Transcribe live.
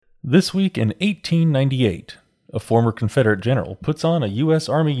This week in 1898, a former Confederate general puts on a U.S.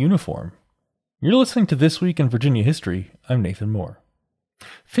 Army uniform. You're listening to This Week in Virginia History. I'm Nathan Moore.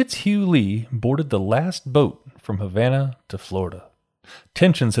 Fitzhugh Lee boarded the last boat from Havana to Florida.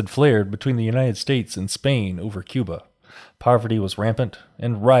 Tensions had flared between the United States and Spain over Cuba. Poverty was rampant,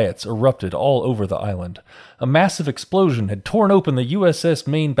 and riots erupted all over the island. A massive explosion had torn open the USS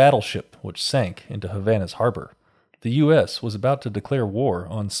Maine battleship, which sank into Havana's harbor. The U.S. was about to declare war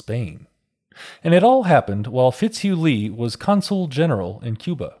on Spain. And it all happened while Fitzhugh Lee was consul general in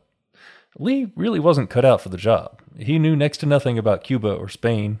Cuba. Lee really wasn't cut out for the job. He knew next to nothing about Cuba or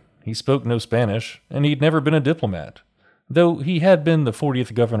Spain. He spoke no Spanish, and he'd never been a diplomat, though he had been the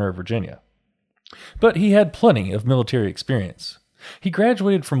 40th governor of Virginia. But he had plenty of military experience. He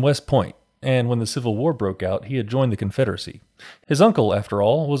graduated from West Point, and when the Civil War broke out, he had joined the Confederacy. His uncle, after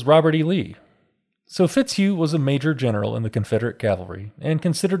all, was Robert E. Lee. So Fitzhugh was a major general in the Confederate cavalry and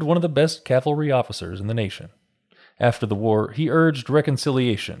considered one of the best cavalry officers in the nation. After the war, he urged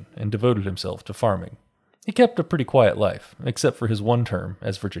reconciliation and devoted himself to farming. He kept a pretty quiet life, except for his one term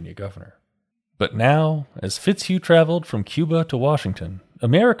as Virginia governor. But now, as Fitzhugh traveled from Cuba to Washington,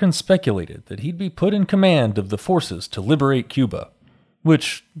 Americans speculated that he'd be put in command of the forces to liberate Cuba,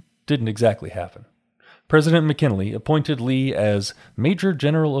 which didn't exactly happen. President McKinley appointed Lee as Major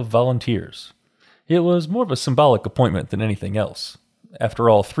General of Volunteers. It was more of a symbolic appointment than anything else. After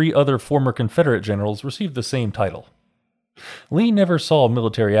all, 3 other former Confederate generals received the same title. Lee never saw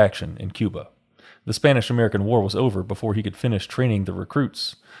military action in Cuba. The Spanish-American War was over before he could finish training the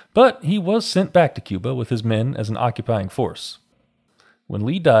recruits, but he was sent back to Cuba with his men as an occupying force. When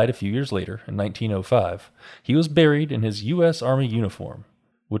Lee died a few years later, in 1905, he was buried in his U.S. Army uniform,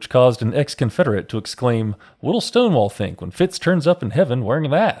 which caused an ex-Confederate to exclaim, "What'll Stonewall think when Fitz turns up in heaven wearing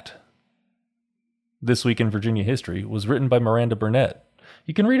that?" This Week in Virginia History was written by Miranda Burnett.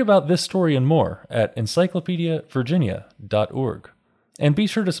 You can read about this story and more at encyclopediavirginia.org. And be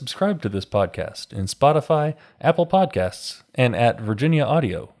sure to subscribe to this podcast in Spotify, Apple Podcasts, and at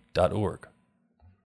virginiaaudio.org.